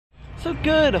So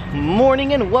good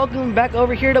morning and welcome back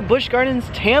over here to Busch Gardens,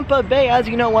 Tampa Bay. As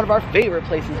you know, one of our favorite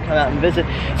places to come out and visit.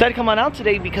 Decided to come on out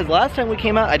today because last time we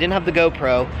came out, I didn't have the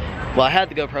GoPro. Well, I had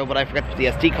the GoPro, but I forgot to put the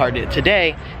SD card in it.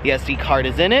 Today, the SD card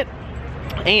is in it,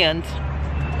 and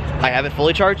I have it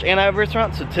fully charged, and I have a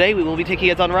restaurant. So today we will be taking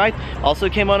you guys on a ride. Also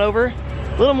came on over,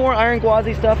 a little more Iron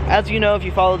Gwazi stuff. As you know, if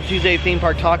you follow the Tuesday Theme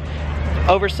Park Talk,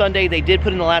 over Sunday they did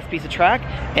put in the last piece of track,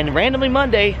 and randomly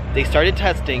Monday they started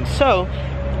testing. So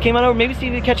came on over, maybe see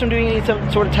if we can catch them doing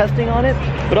some sort of testing on it.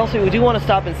 But also we do want to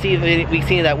stop and see if we see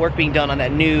any of that work being done on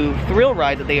that new thrill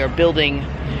ride that they are building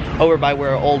over by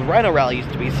where old Rhino Rally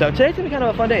used to be. So today's gonna be kind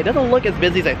of a fun day. It doesn't look as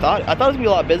busy as I thought. I thought it was gonna be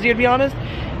a lot busier, to be honest,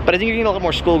 but I think you're getting a lot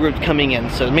more school groups coming in.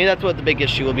 So maybe that's what the big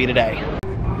issue will be today.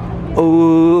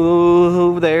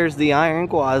 Oh, there's the Iron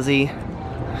Gwazi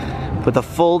with the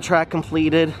full track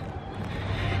completed.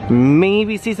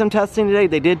 Maybe see some testing today.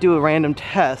 They did do a random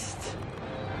test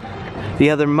the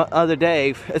other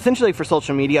day, essentially for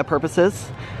social media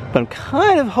purposes, but I'm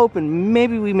kind of hoping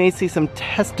maybe we may see some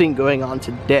testing going on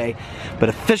today. But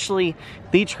officially,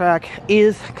 the track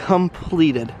is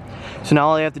completed. So now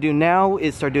all I have to do now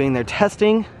is start doing their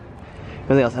testing,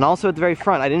 everything else. And also at the very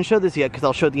front, I didn't show this yet because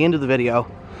I'll show at the end of the video,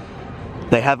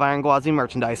 they have Iron Gwazi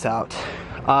merchandise out.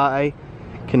 I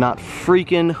cannot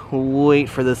freaking wait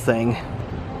for this thing.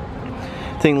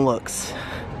 Thing looks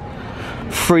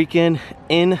freaking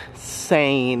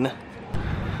insane.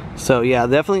 So yeah,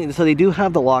 definitely. So they do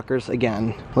have the lockers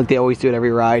again, like they always do at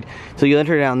every ride. So you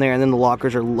enter down there, and then the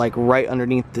lockers are like right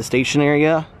underneath the station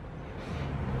area,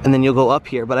 and then you'll go up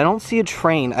here. But I don't see a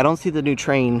train. I don't see the new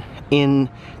train in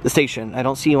the station. I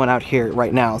don't see one out here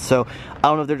right now. So I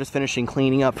don't know if they're just finishing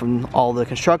cleaning up from all the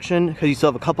construction, because you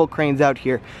still have a couple cranes out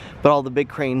here, but all the big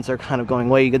cranes are kind of going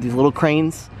away. You get these little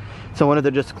cranes. So I wonder if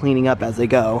they're just cleaning up as they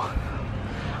go.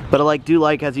 But I do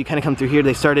like as you kind of come through here,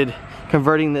 they started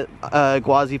converting the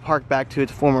Gwazi Park back to its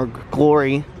former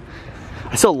glory.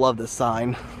 I still love this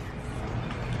sign.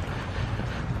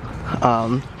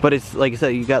 But it's like I said,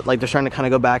 you got like they're trying to kind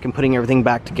of go back and putting everything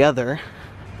back together.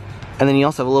 And then you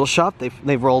also have a little shop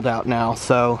they've rolled out now.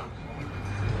 So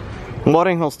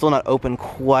Watering Hole's still not open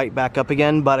quite back up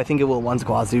again, but I think it will once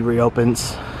Gwazi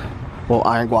reopens. Well,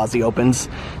 Iron Gwazi opens.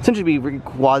 Essentially be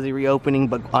Gwazi reopening,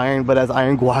 but as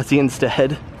Iron Gwazi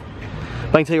instead.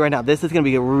 But I can tell you right now, this is going to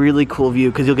be a really cool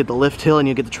view because you'll get the lift hill and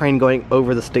you'll get the train going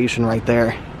over the station right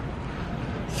there.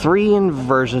 3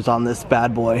 inversions on this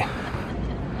bad boy.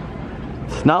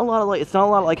 It's not a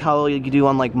lot like how you do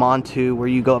on like Montu, where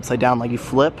you go upside down like you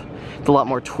flip. It's a lot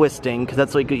more twisting because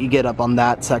that's what you get up on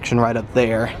that section right up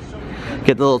there.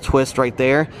 Get the little twist right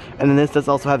there, and then this does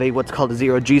also have a what's called a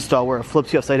 0G stall, where it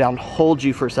flips you upside down, holds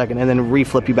you for a second, and then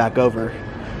re-flip you back over.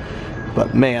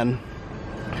 But man,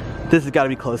 this has got to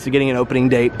be close to getting an opening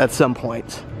date at some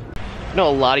point. I know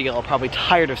a lot of y'all are probably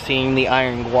tired of seeing the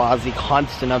Iron Gwazi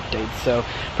constant updates, so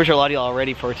for sure a lot of y'all are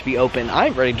ready for it to be open.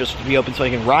 I'm ready just to be open so I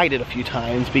can ride it a few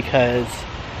times, because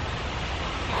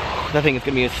that thing is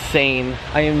gonna be insane.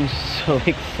 I am so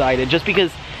excited, just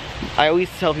because I always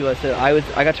tell people,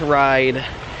 I got to ride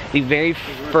the very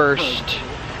first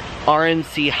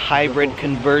RMC hybrid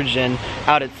conversion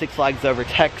out at Six Flags Over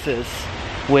Texas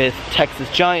with Texas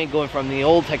Giant, going from the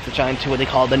old Texas Giant to what they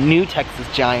call the new Texas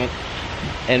Giant.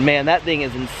 And man, that thing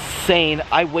is insane.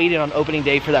 I waited on opening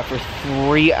day for that for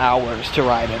 3 hours to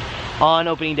ride it. On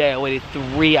opening day, I waited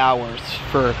 3 hours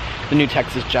for the new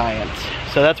Texas Giant.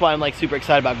 So that's why I'm like super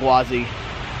excited about Gwazi,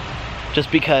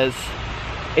 just because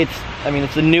it's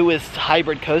the newest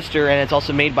hybrid coaster, and it's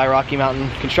also made by Rocky Mountain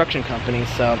Construction Company.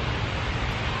 So,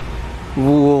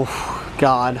 ooh,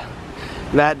 God,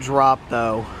 that drop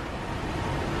though.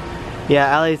 Yeah,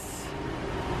 Allie's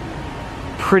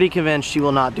pretty convinced she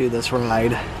will not do this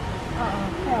ride.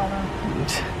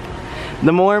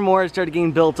 The more and more it started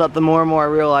getting built up, the more and more I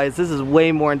realized this is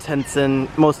way more intense than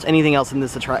most anything else in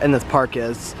this park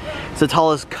is. It's the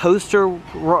tallest coaster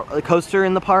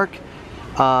in the park.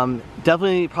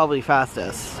 Definitely probably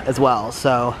fastest as well.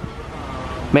 So,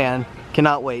 man,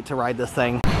 cannot wait to ride this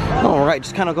thing. Alright,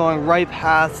 just kind of going right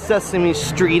past Sesame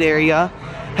Street area,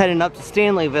 heading up to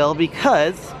Stanleyville,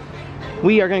 because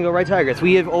we are going to go ride Tigris.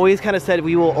 We have always kind of said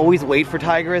we will always wait for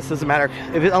Tigris. Doesn't matter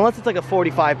unless it's like a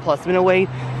 45+ minute wait.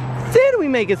 Then we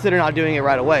may consider not doing it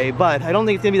right away. But I don't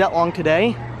think it's going to be that long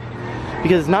today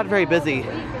because it's not very busy.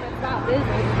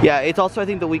 Yeah, it's also I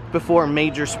think the week before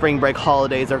major spring break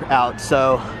holidays are out.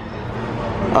 So,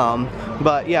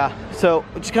 but yeah. So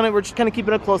we're just kind of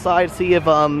keeping a close eye to see if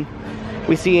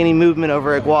we see any movement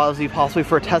over at Gwazi, possibly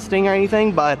for testing or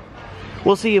anything. But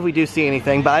we'll see if we do see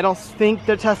anything, but I don't think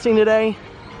they're testing today.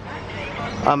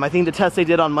 I think the test they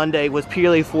did on Monday was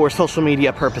purely for social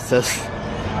media purposes.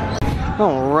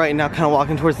 Alright, now kind of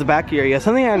walking towards the back area.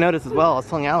 Something I noticed as well, I was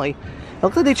telling Allie, it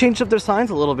looks like they changed up their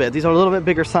signs a little bit. These are a little bit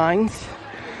bigger signs,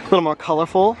 a little more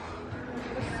colorful.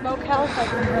 The smokehouse has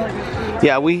been really good.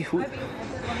 Yeah,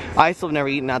 I still have never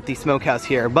eaten at the smokehouse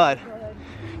here, but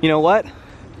you know what?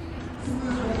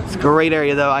 It's a great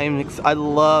area though. I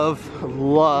love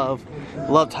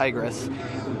Tigris.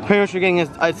 Pretty much we're getting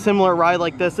a similar ride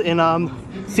like this in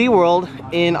SeaWorld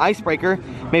in Icebreaker,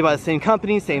 made by the same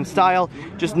company, same style,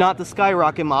 just not the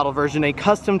Skyrocket model version, a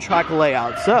custom track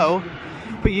layout. So,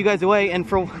 put you guys away, and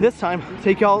for this time,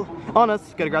 take y'all on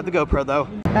us. Gotta grab the GoPro though.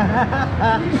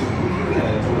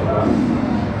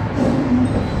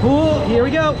 Ooh, here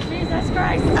we go. Jesus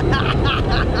Christ.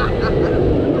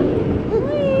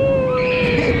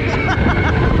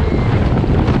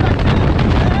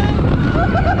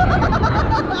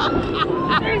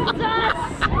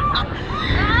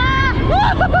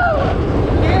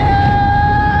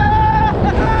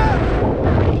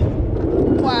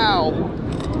 Wow.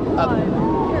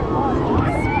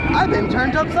 I've been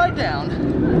turned upside down.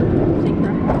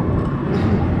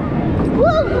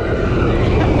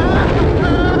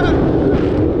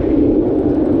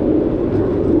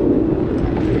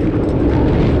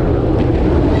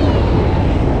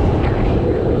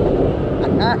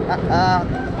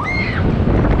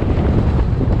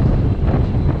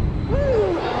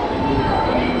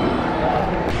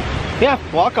 Yeah,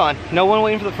 walk on. No one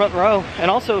waiting for the front row.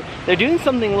 And also, they're doing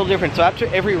something a little different. So after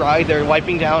every ride, they're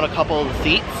wiping down a couple of the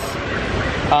seats.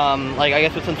 Like I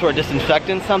guess with some sort of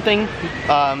disinfectant something.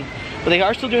 But they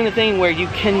are still doing the thing where you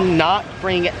cannot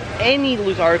bring any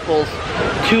loose articles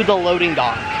to the loading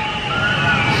dock.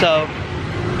 So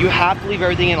you have to leave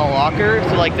everything in a locker.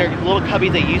 So like their little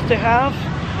cubbies they used to have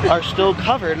are still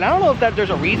covered. And I don't know if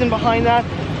there's a reason behind that.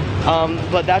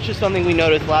 But that's just something we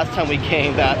noticed last time we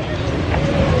came, that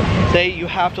you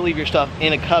have to leave your stuff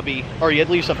in a cubby, or you have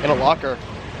to leave stuff in a locker.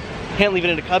 Can't leave it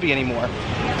in a cubby anymore.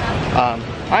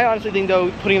 I honestly think though,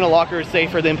 putting it in a locker is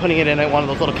safer than putting it in one of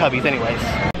those little cubbies anyways.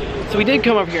 So we did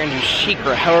come over here and do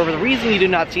Sheikra. However, the reason you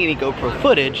did not see any GoPro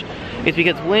footage is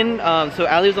because when, so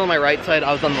Allie was on my right side,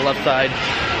 I was on the left side,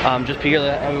 just purely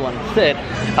that everyone would sit.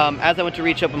 As I went to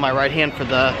reach up with my right hand for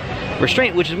the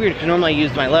restraint, which is weird because normally I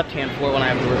use my left hand for when I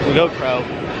have the GoPro.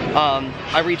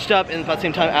 I reached up, and at the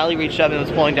same time Allie reached up and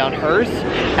was pulling down hers.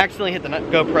 Accidentally hit the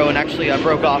GoPro and actually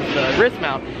broke off the wrist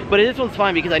mount. But this one's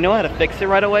fine because I know how to fix it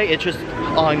right away. It's just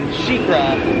on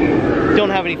Sheikra, don't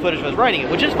have any footage of us riding it,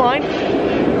 which is fine.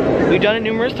 We've done it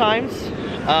numerous times.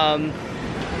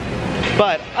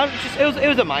 But it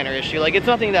was a minor issue. Like, it's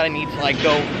nothing that I need to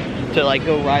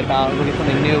go ride about and look at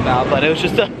something new about. But it was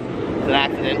just an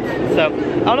accident. So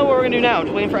I don't know what we're gonna do now. I'm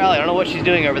just waiting for Allie. I don't know what she's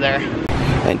doing over there.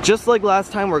 And just like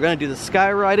last time, we're gonna do the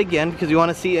sky ride again because we want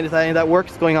to see if any of that work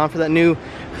is going on for that new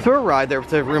thrill ride.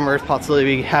 There's a rumor is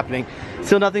possibly happening.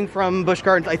 Still nothing from Busch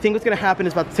Gardens. I think what's gonna happen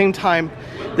is about the same time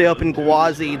they open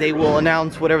Gwazi, they will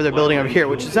announce whatever they're building over here,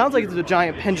 which sounds like it's a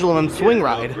giant pendulum and swing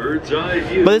ride.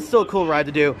 But it's still a cool ride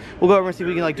to do. We'll go over and see if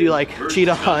we can do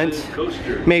cheetah hunt,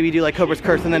 maybe do Cobra's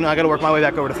Curse, and then I gotta work my way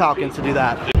back over to Falcons to do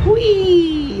that.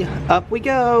 Whee! Up we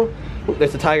go. Ooh,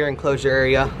 there's a tiger enclosure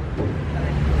area.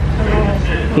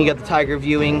 You got the tiger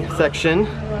viewing section.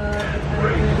 This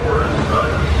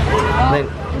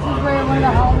is where one of the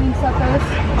Halloween stuff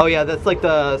is. Oh yeah, that's like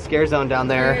the scare zone down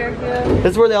there.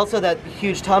 This is where they also have that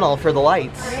huge tunnel for the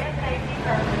lights.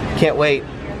 Can't wait.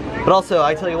 But also,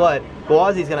 I tell you what,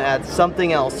 Gwazi's gonna add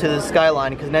something else to the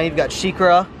skyline because now you've got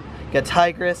Sheikra, you got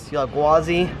Tigris, you got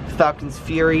Gwazi, Falcon's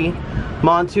Fury,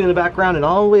 Montu in the background, and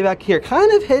all the way back here,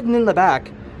 kind of hidden in the back,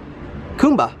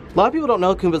 Kumba. A lot of people don't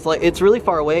know Kumba's it's really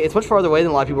far away. It's much farther away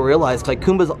than a lot of people realize.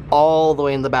 Kumba's all the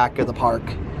way in the back of the park.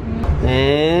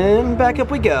 And back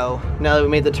up we go. Now that we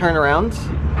made the turnaround.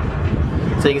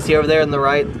 So you can see over there on the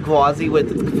right, Gwazi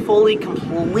with its fully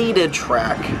completed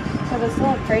track. So there's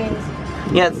little cranes.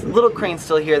 Yeah, it's little cranes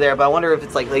still here there, but I wonder if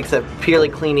it's like I said, purely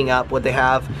cleaning up what they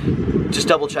have. Just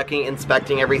double checking,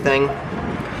 inspecting everything.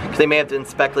 Because they may have to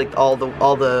inspect all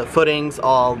the footings,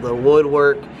 all the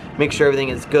woodwork, make sure everything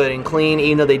is good and clean.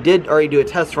 Even though they did already do a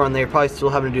test run, they're probably still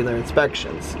having to do their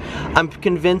inspections. I'm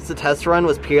convinced the test run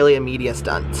was purely a media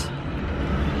stunt.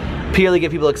 Purely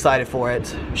get people excited for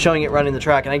it, showing it running the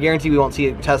track, and I guarantee we won't see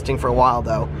it testing for a while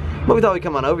though. But we thought we'd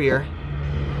come on over here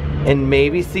and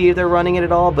maybe see if they're running it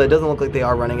at all, but it doesn't look like they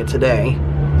are running it today.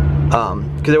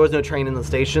 Because there was no train in the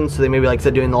station, so they may be, like I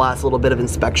said, doing the last little bit of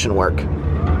inspection work.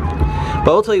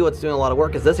 But I'll tell you what's doing a lot of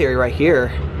work is this area right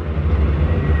here.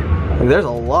 There's a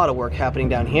lot of work happening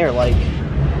down here.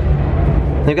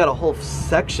 They've got a whole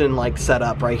section set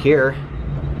up right here.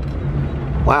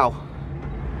 Wow.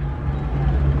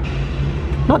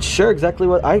 Not sure exactly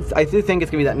what, I do think it's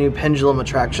gonna be that new pendulum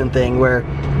attraction thing where,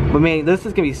 I mean, this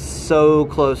is gonna be so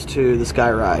close to the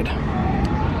Sky Ride.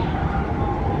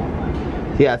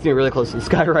 Yeah, it's gonna be really close to the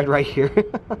Sky Ride right here.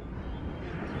 But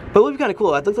it would be kind of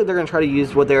cool. It looks like they're gonna try to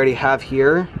use what they already have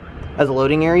here as a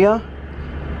loading area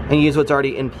and use what's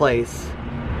already in place.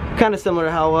 Kind of similar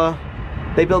to how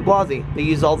they built Gwazi. They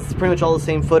used pretty much all the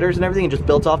same footers and everything and just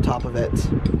built off top of it.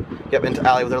 Yep, into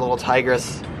Allie with her little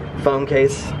Tigris foam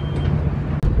case.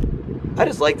 I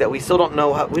just like that we still don't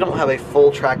know we don't have a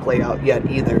full track layout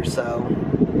yet either, so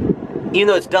even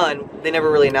though it's done, they never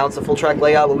really announced a full track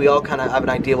layout, but we all kind of have an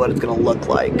idea what it's going to look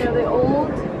like. Yeah, the old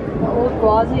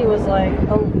Gwazi was like,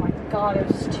 oh my god, it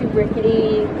was too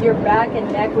rickety. Your back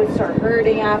and neck would start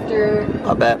hurting after.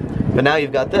 I bet. But now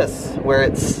you've got this, where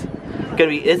it's gonna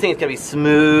be, this thing's gonna be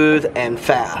smooth and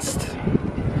fast.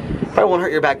 Probably won't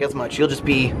hurt your back as much. You'll just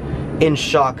be in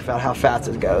shock about how fast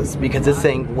it goes, because this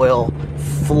thing will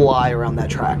fly around that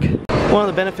track. One of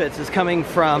the benefits is coming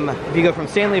from, if you go from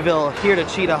Stanleyville here to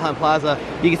Cheetah Hunt Plaza,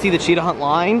 you can see the Cheetah Hunt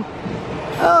line.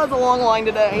 Oh, it's a long line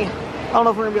today. I don't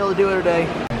know if we're gonna be able to do it today.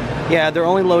 Yeah, they're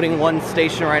only loading one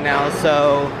station right now,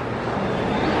 so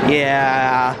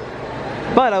yeah.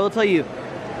 But I will tell you,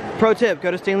 pro tip,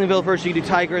 go to Stanleyville first, you can do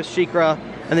Tigris, Shikra,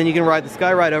 and then you can ride the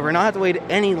Sky Ride over and not have to wait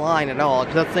any line at all,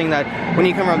 because that's the thing that when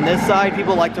you come from this side,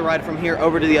 people like to ride from here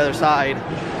over to the other side.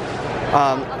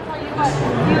 I'll tell you what, a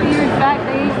few years back,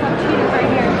 they used to have cheetahs right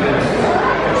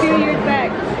here. 2 years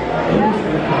back.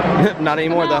 Yeah. Not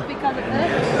anymore though. Because of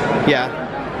this? Yeah.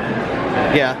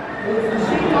 Yeah.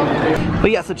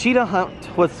 But yeah, so Cheetah Hunt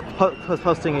was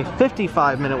posting a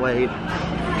 55-minute wait.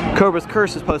 Cobra's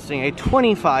Curse is posting a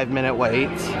 25-minute wait.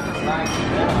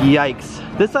 Yikes.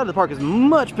 This side of the park is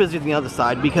much busier than the other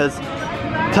side because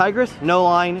Tigris, no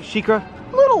line. Shikra,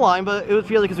 little line, but it was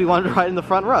purely because we wanted to ride in the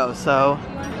front row. So,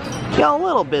 yeah, a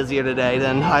little busier today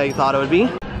than I thought it would be.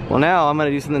 Well, now I'm going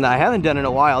to do something that I haven't done in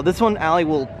a while. This one Allie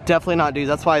will definitely not do.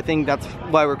 That's why I think that's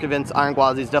why we're convinced Iron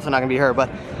Gwazi is definitely not going to be her. But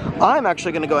I'm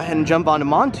actually going to go ahead and jump onto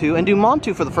Montu and do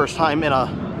Montu for the first time in a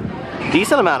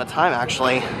decent amount of time,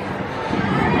 actually.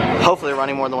 Hopefully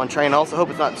running more than one train. I also hope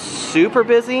it's not super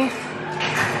busy.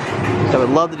 I would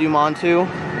love to do Montu.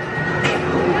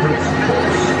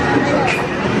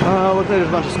 Looks like there's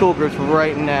a bunch of school groups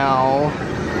right now.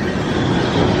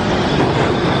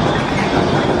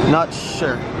 Not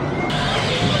sure.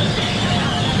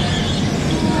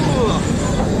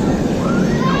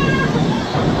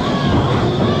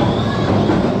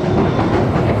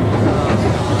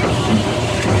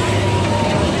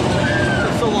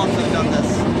 It's so long since I've done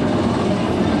this.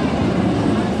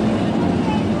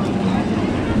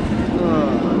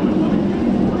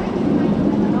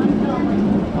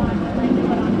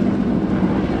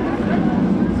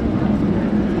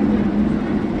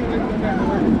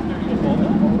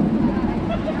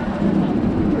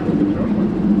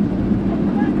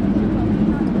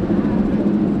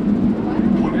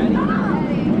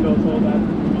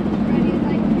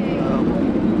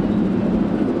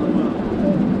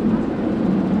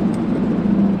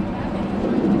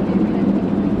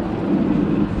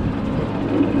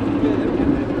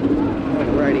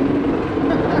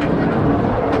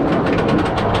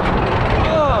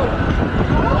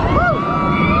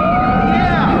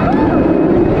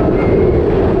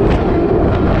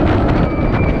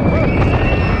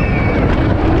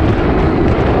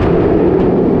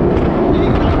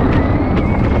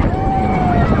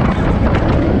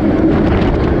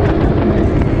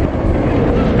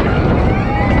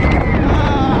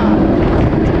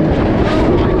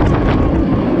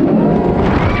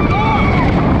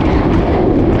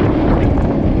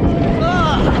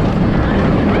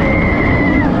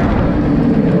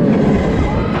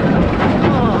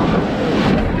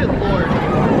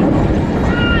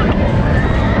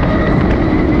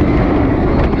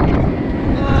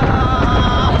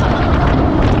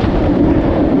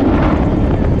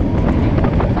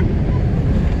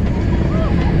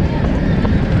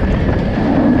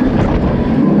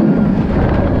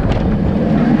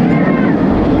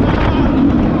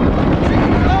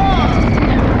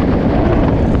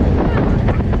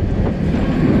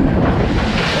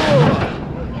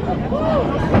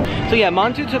 So yeah,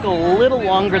 Montu took a little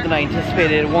longer than I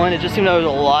anticipated. One, it just seemed like there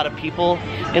was a lot of people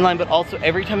in line, but also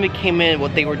every time it came in,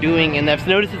 what they were doing, and I've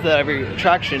noticed this at every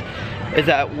attraction, is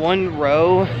that one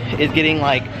row is getting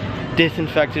like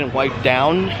disinfected and wiped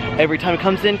down every time it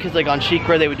comes in, because like on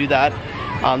Shikra they would do that.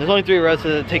 There's only 3 rows, so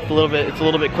it takes a little bit, it's a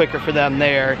little bit quicker for them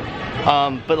there.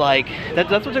 But like, that's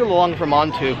what took a little longer for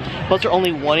Montu. Plus they're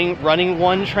only running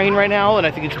one train right now, and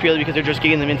I think it's purely because they're just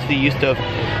getting them into the use of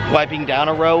wiping down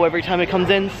a row every time it comes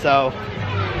in, so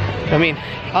I mean,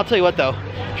 I'll tell you what though,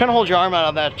 trying to hold your arm out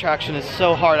of that attraction is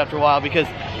so hard after a while, because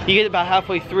you get about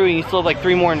halfway through and you still have like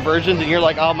 3 more inversions and you're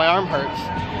like, oh, my arm hurts.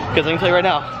 Because I can tell you right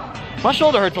now, my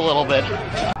shoulder hurts a little bit.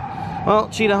 Well,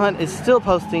 Cheetah Hunt is still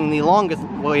posting the longest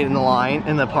wait in the line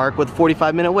in the park with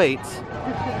 45-minute waits.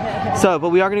 So, but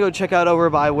we are gonna go check out over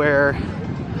by where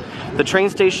the train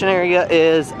station area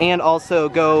is, and also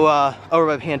go over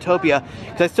by Pantopia,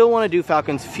 because I still want to do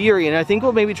Falcon's Fury, and I think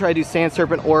we'll maybe try to do Sand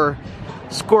Serpent or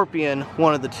Scorpion,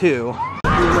 one of the two.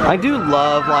 I do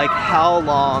love like how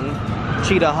long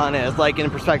Cheetah Hunt is, like in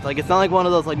perspective. Like it's not like one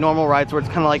of those like normal rides where it's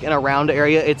kind of like in a round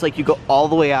area. It's like you go all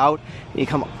the way out and you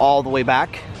come all the way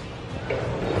back.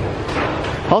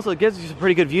 Also, it gives you some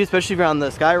pretty good view, especially if you're on the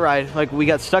Sky Ride. Like we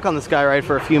got stuck on the Sky Ride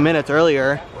for a few minutes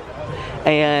earlier,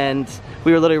 and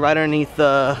we were literally right underneath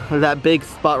that big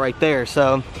spot right there.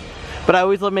 So, but I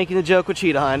always love making the joke with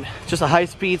Cheetah Hunt. It's just a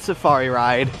high-speed safari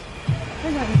ride,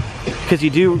 because you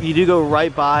do go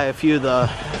right by a few of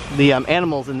the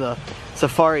animals in the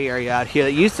safari area out here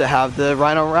that used to have the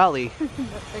Rhino Rally.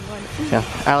 Yeah,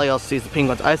 Allie also sees the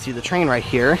penguins. I see the train right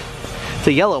here. It's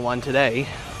a yellow one today.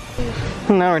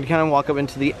 And now we're gonna kind of walk up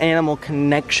into the animal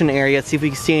connection area, see if we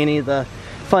can see any of the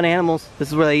fun animals. This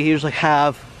is where they usually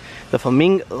have the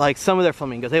flamingo, like some of their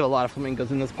flamingos. They have a lot of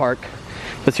flamingos in this park,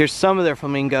 but here's some of their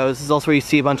flamingos. This is also where you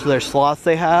see a bunch of their sloths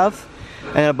they have,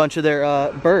 and a bunch of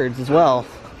their birds as well.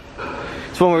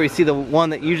 It's one where we see the one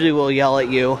that usually will yell at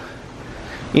you.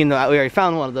 You know, we already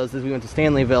found one of those as we went to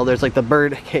Stanleyville. There's like the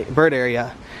bird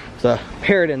area. There's a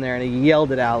parrot in there, and he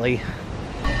yelled at Allie.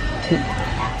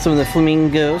 Some of the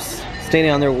flamingos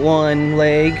standing on their one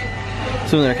leg.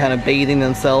 Some of them are kind of bathing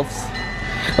themselves.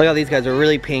 Look how these guys are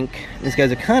really pink. These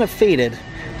guys are kind of faded.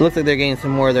 It looks like they're getting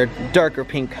some more of their darker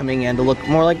pink coming in to look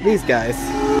more like these guys.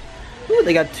 Ooh,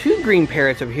 they got 2 green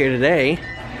parrots over here today.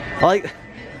 I like.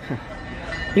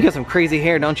 You got some crazy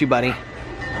hair, don't you, buddy?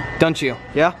 Don't you?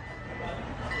 Yeah?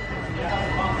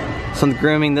 Some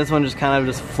grooming. This one just kind of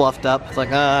just fluffed up. It's like,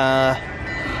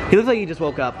 he looks like he just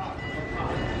woke up.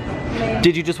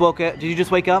 Did you just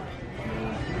wake up?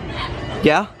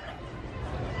 Yeah?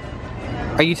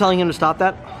 Are you telling him to stop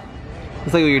that?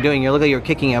 Looks like what you're doing. You look like you're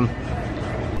kicking him.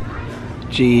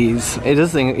 Jeez.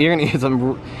 This thing, you're gonna use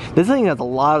some. This thing has a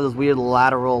lot of those weird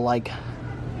lateral like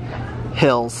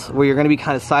hills where you're gonna be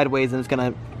kind of sideways and it's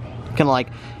gonna like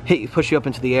hit you, push you up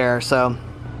into the air. So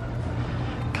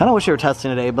kind of wish they were testing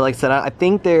today, but like I said, I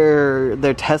think their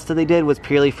test that they did was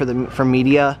purely for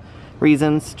media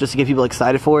reasons, just to get people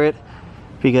excited for it.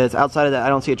 Because outside of that, I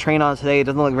don't see a train on today. It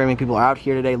doesn't look like very many people are out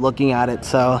here today looking at it.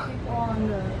 So,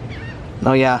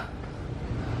 oh yeah,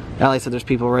 Allie said there's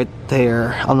people right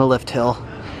there on the lift hill.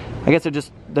 I guess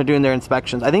they're doing their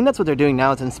inspections. I think that's what they're doing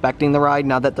now, is inspecting the ride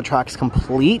now that the track's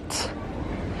complete.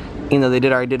 You know, they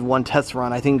already did one test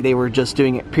run. I think they were just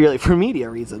doing it purely for media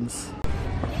reasons.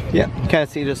 Yeah, you kind of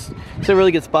see it's a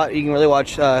really good spot. You can really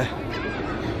watch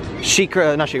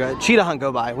Cheetah Hunt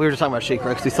go by. We were just talking about Shikra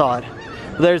because we saw it.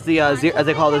 There's the, as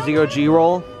they call it, the 0G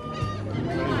roll.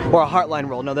 Or a heartline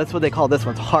roll. No, that's what they call this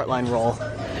one. It's a heartline roll.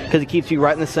 Because it keeps you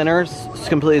right in the center. It's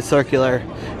completely circular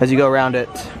as you go around it.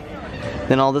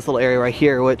 Then all this little area right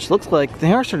here, which looks like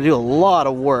they are starting to do a lot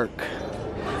of work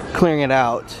clearing it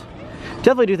out.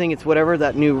 Definitely do think it's whatever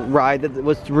that new ride that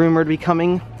was rumored to be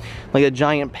coming. Like a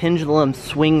giant pendulum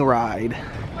swing ride.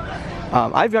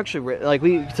 I've actually,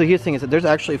 so here's the thing is that there's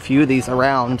actually a few of these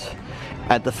around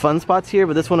at the fun spots here,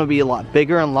 but this one will be a lot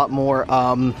bigger and a lot more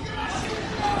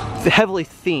heavily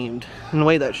themed in the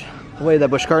way that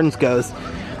Busch Gardens goes.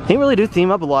 They really do theme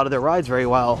up a lot of their rides very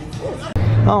well.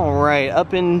 Alright,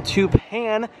 up into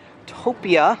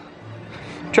Pantopia.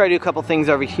 Try to do a couple things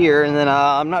over here, and then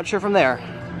I'm not sure from there.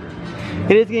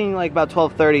 It is getting like about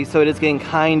 12:30, so it is getting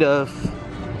kind of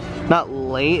not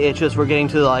late. It's just we're getting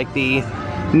to like the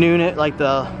noon, like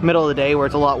the middle of the day where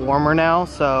it's a lot warmer now.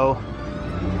 So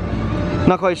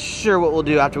not quite sure what we'll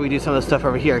do after we do some of the stuff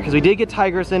over here, because we did get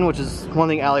Tigris in, which is one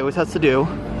thing Allie always has to do.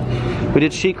 We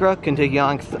did Shikra, can take you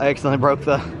on because I accidentally broke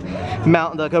the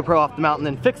GoPro off the mountain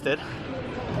and fixed it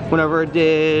whenever it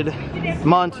did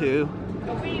Montu.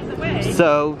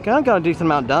 So kind of got a decent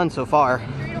amount done so far.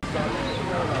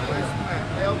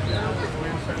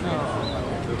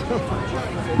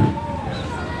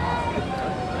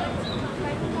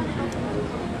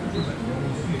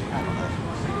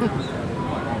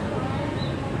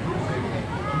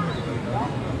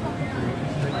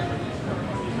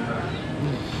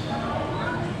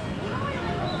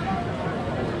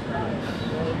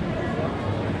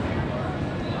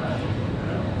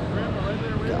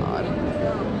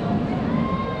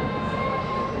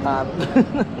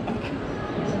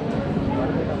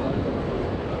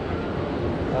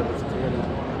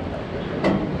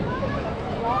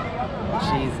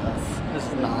 this. This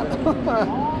is not.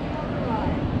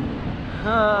 Oh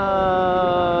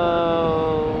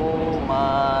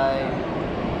my.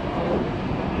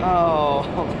 Oh.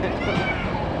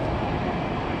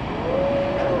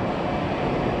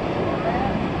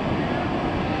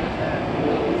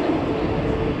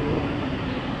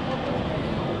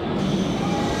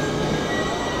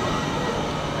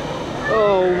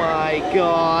 Oh my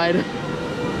God.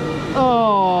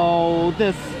 Oh,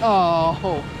 this, oh.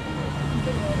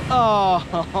 Oh. Ah!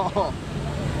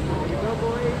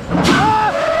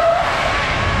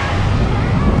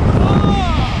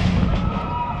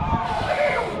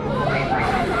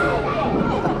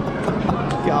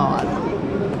 God.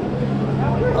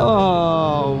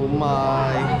 Oh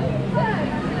my.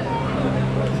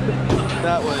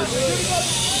 That was.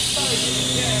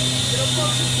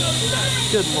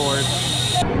 Good Lord.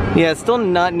 Yeah, it's still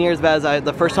not near as bad as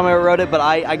the first time I ever rode it, but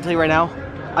I can tell you right now,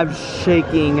 I'm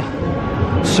shaking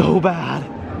so bad.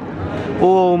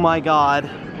 Oh my God.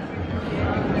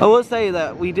 I will say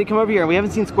that we did come over here and we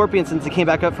haven't seen Scorpion since it came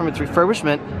back up from its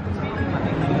refurbishment.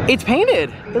 It's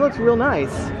painted. It looks real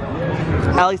nice.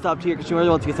 Allie stopped here because she really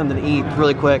wants to get something to eat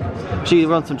really quick. She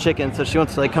runs some chicken, so she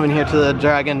wants to like come in here to the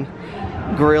Dragon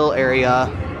Grill area.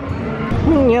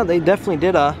 Yeah, they definitely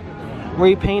did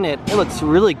repaint it. It looks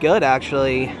really good,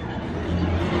 actually.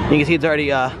 You can see it's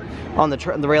already on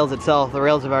the rails itself. The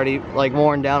rails have already like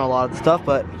worn down a lot of the stuff,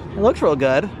 but it looks real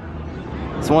good.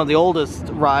 It's one of the oldest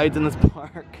rides in this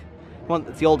park.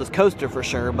 It's the oldest coaster for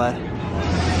sure, but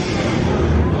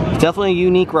it's definitely a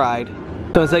unique ride.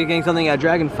 So instead of getting something at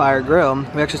Dragonfire Grill,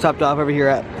 we actually stopped off over here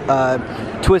at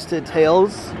Twisted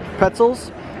Tails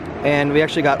Pretzels, and we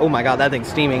actually got, oh my God, that thing's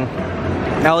steaming.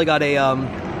 Allie got a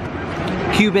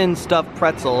Cuban stuffed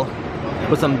pretzel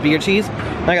with some beer cheese.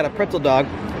 And I got a pretzel dog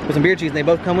with some beer cheese, and they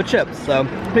both come with chips. So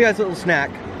we got a little snack.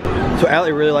 So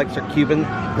Allie really likes her Cuban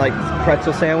like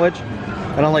pretzel sandwich.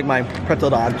 I don't like my pretzel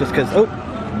dog just because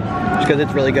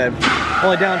it's really good.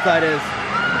 Only downside is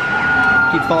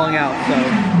it keeps falling out. So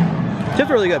chips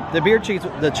are really good. The beer cheese,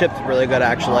 the chips are really good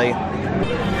actually.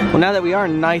 Well, now that we are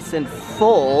nice and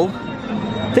full,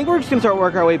 I think we're just gonna start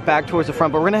working our way back towards the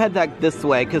front, but we're gonna head back this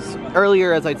way because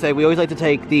earlier, as I'd say, we always like to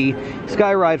take the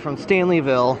Sky Ride from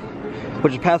Stanleyville,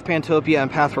 which is past Pantopia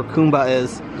and past where Kumba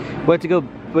is. We have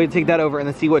to take that over and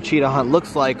then see what Cheetah Hunt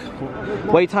looks like,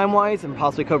 wait time wise, and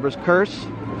possibly Cobra's Curse,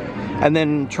 and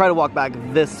then try to walk back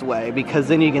this way because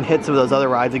then you can hit some of those other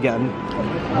rides again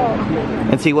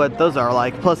and see what those are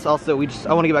like. Plus, also,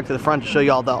 I want to get back to the front to show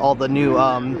you all the new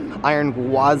Iron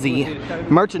Gwazi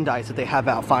merchandise that they have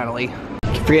out finally.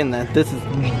 Forgetting that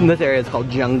this area is called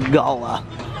Jungala.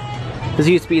 This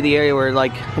used to be the area where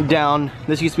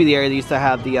this used to be the area that used to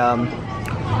have the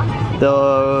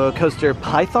coaster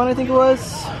Python, I think it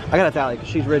was. I gotta tell you,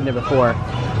 because she's ridden it before. I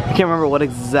can't remember what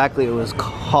exactly it was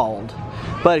called.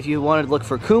 But if you wanted to look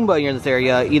for Kumba, you're in this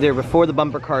area, either before the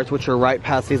bumper cars, which are right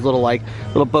past these little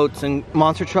boats and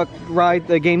monster truck ride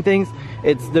game things.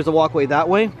 There's a walkway that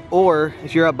way, or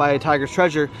if you're up by Tigris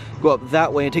Treasure, go up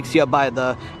that way. It takes you up by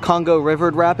the Congo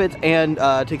River Rapids and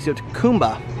takes you up to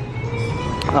Kumba.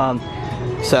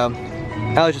 So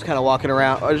Allie's just kind of walking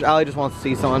around. Allie just wants to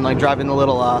see someone like driving the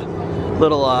little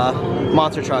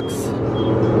monster trucks.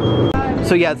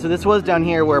 So yeah, so this was down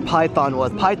here where Python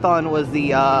was. Python was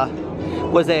the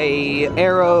was a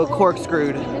arrow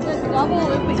corkscrewed.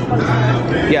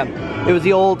 Yeah, it was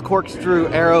the old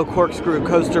arrow corkscrew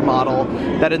coaster model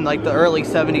that in like the early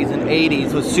 70s and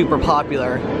 80s was super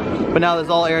popular. But now there's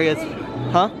all areas,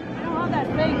 huh?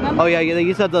 Oh yeah, they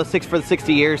used to have the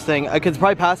 60 years thing. It's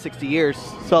probably past 60 years,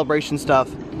 celebration stuff.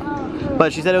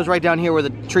 But she said it was right down here where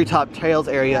the Treetop Trails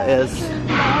area is.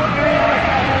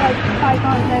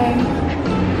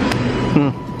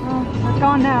 It's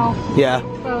gone now. Yeah.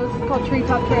 So it's called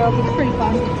Treetop Trails. It's pretty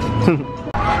fun.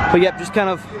 But yep, just kind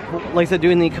of, like I said,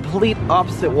 doing the complete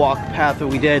opposite walk path that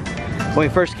we did when we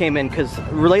first came in, because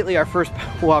lately our first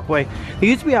walkway, it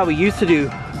used to be how we used to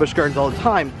do Busch Gardens all the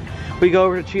time. We go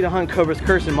over to Cheetah Hunt, Cobra's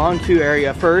Curse, and Montu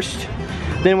area first,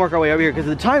 then work our way over here, because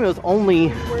at the time it was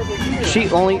only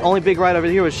big ride over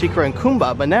here was Shikra and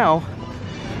Kumba, but now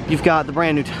you've got the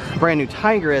brand new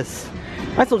Tigris.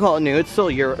 I still call it new. It's still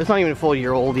it's not even a full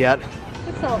year old yet.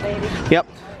 It's still a baby. Yep.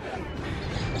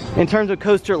 In terms of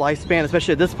coaster lifespan,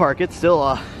 especially at this park, it's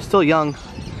still young.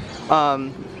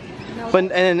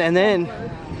 But and then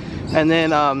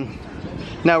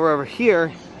now we're over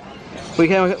here. We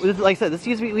can, like I said,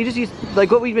 we just use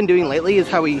like what we've been doing lately is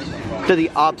how we do the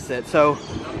opposite. So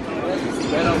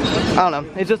I don't know.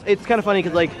 It's kind of funny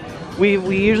because like we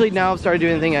usually now have started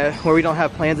doing a thing where we don't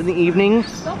have plans in the evening.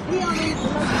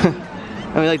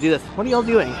 And we like do this. What are y'all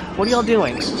doing? What are y'all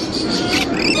doing?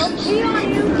 They'll pee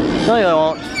on you. No, they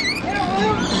won't. They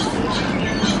will.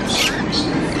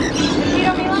 They peed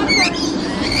on me last time.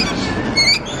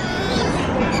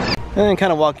 And then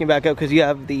kind of walking back up because you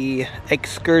have the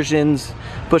Excursions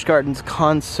Busch Gardens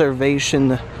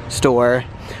Conservation Store,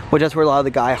 which is where a lot of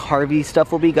the Guy Harvey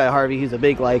stuff will be. Guy Harvey, he's a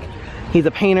big, like, he's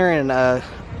a painter and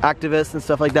activist and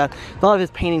stuff like that. A lot of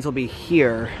his paintings will be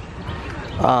here.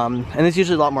 And it's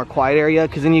usually a lot more quiet area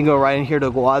because then you can go right in here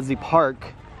to Gwazi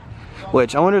Park,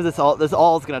 which I wonder if this all is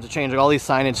gonna have to change. Like all these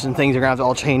signage and things are gonna have to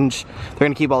all change. They're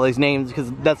gonna keep all these names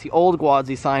because that's the old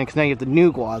Gwazi sign because now you have the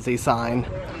new Gwazi sign.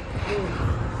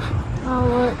 Oh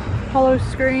look, hollow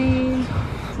screen.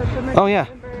 September, oh yeah.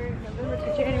 November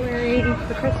to January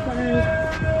for Christmas.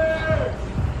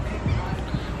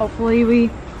 Hopefully we.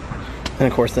 And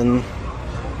of course then,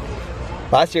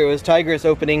 last year it was Tigris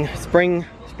opening spring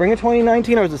of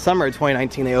 2019 or was it summer of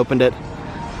 2019 they opened it?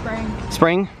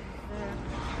 Spring?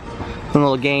 Yeah. Some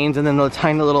little games and then the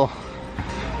tiny little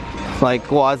like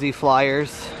Gwazi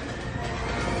flyers.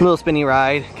 A little spinny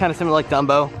ride, kind of similar like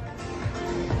Dumbo.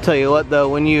 Tell you what though,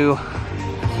 when you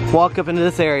walk up into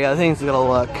this area, things are gonna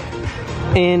look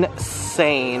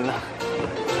insane.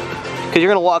 Cause you're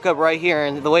gonna walk up right here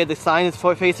and the way the sign is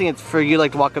facing, it's for you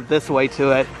like to walk up this way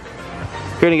to it.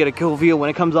 You're gonna get a cool view when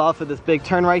it comes off of this big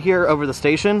turn right here over the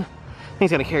station. I think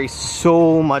it's gonna carry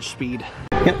so much speed.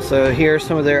 Yep, so here's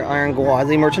some of their Iron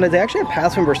Gwazi merchandise. They actually have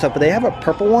pass member stuff, but they have a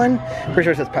purple one. Pretty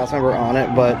sure it says pass member on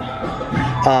it, but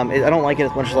I don't like it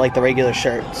as much as like the regular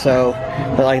shirt. So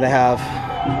they like to have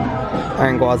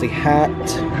Iron Gwazi hat,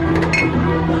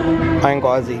 Iron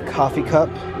Gwazi coffee cup,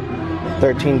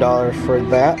 $13 for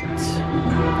that.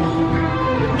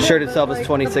 Shirt itself is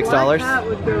 $26. That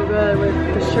would go good with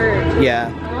the shirt.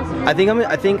 Yeah, I think I'm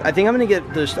gonna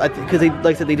get this because like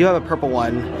I said they do have a purple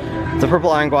one. It's a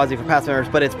purple Iron Gwazi for pass members,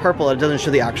 but it's purple. It doesn't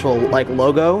show the actual like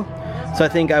logo. So I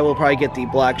think I will probably get the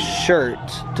black shirt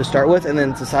to start with, and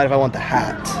then decide if I want the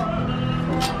hat.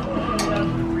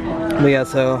 But yeah,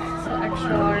 so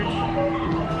extra large.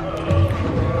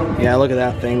 Yeah, look at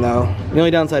that thing though. The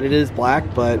only downside it is black,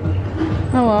 but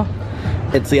oh well.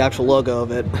 It's the actual logo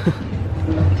of it.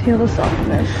 Feel the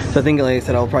softness. So I think, like I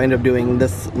said, I'll probably end up doing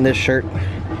this shirt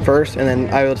first, and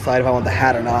then I will decide if I want the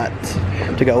hat or not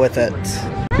to go with it.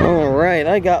 Alright,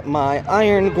 I got my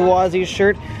Iron Gwazi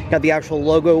shirt. Got the actual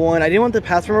logo one. I didn't want the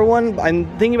pass member one. I'm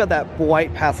thinking about that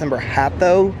white pass member hat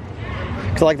though,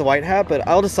 because I like the white hat, but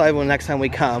I'll decide when next time we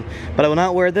come. But I will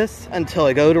not wear this until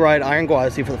I go to ride Iron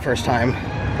Gwazi for the first time.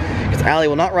 Because Allie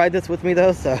will not ride this with me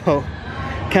though, so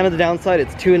kind of the downside,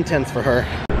 it's too intense for her.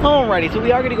 Alrighty, so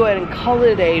we are going to go ahead and call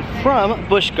it a day from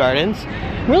Busch Gardens.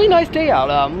 Really nice day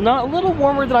out. Not a little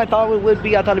warmer than I thought it would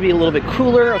be. I thought it'd be a little bit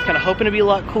cooler. I was kind of hoping to be a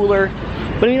lot cooler.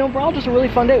 But you know, overall, just a really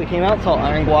fun day. We came out, saw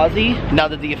Iron Gwazi. Now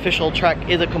that the official trek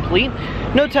is complete.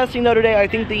 No testing though today. I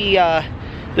think the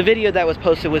video that was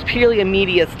posted was purely a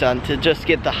media stunt to just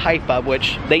get the hype up,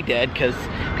 which they did because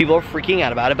people are freaking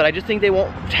out about it. But I just think they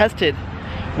won't test it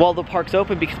while the park's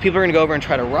open because people are gonna go over and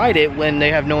try to ride it when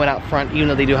they have no one out front, even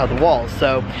though they do have the walls.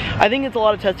 So I think it's a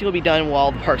lot of testing will be done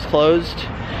while the park's closed,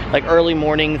 like early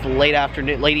mornings, late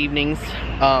afternoon, late evenings.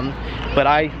 But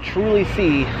I truly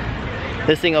see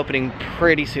this thing opening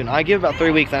pretty soon. I give about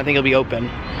 3 weeks and I think it'll be open.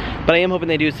 But I am hoping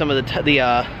they do some of the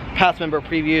pass member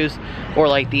previews, or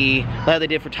like how they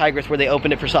did for Tigris where they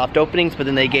opened it for soft openings, but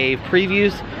then they gave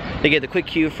previews. They gave the quick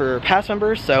queue for pass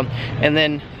members, so, and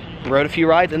then rode a few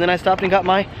rides, and then I stopped and got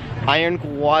my Iron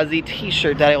Gwazi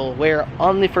t-shirt that I will wear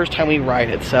on the first time we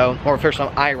ride it, so, or first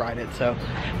time I ride it, so.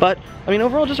 But, I mean,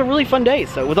 overall, just a really fun day.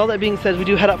 So with all that being said, we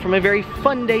do head out from a very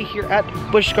fun day here at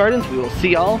Busch Gardens. We will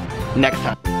see y'all next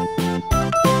time.